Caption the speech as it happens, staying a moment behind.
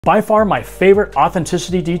By far my favorite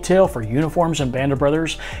authenticity detail for uniforms in Band of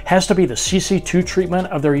Brothers has to be the CC2 treatment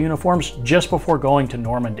of their uniforms just before going to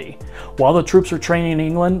Normandy. While the troops are training in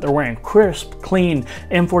England, they're wearing crisp, clean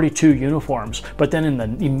M42 uniforms, but then in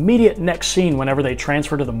the immediate next scene, whenever they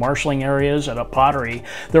transfer to the marshalling areas at a pottery,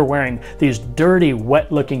 they're wearing these dirty,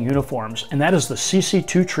 wet-looking uniforms, and that is the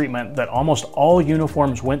CC2 treatment that almost all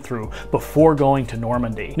uniforms went through before going to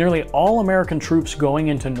Normandy. Nearly all American troops going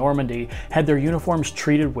into Normandy had their uniforms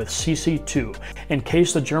treated with CC2 in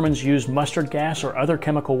case the Germans used mustard gas or other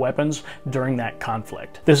chemical weapons during that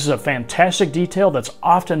conflict. This is a fantastic detail that's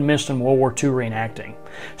often missed in World War II reenacting.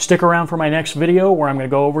 Stick around for my next video where I'm going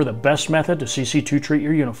to go over the best method to CC2 treat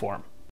your uniform.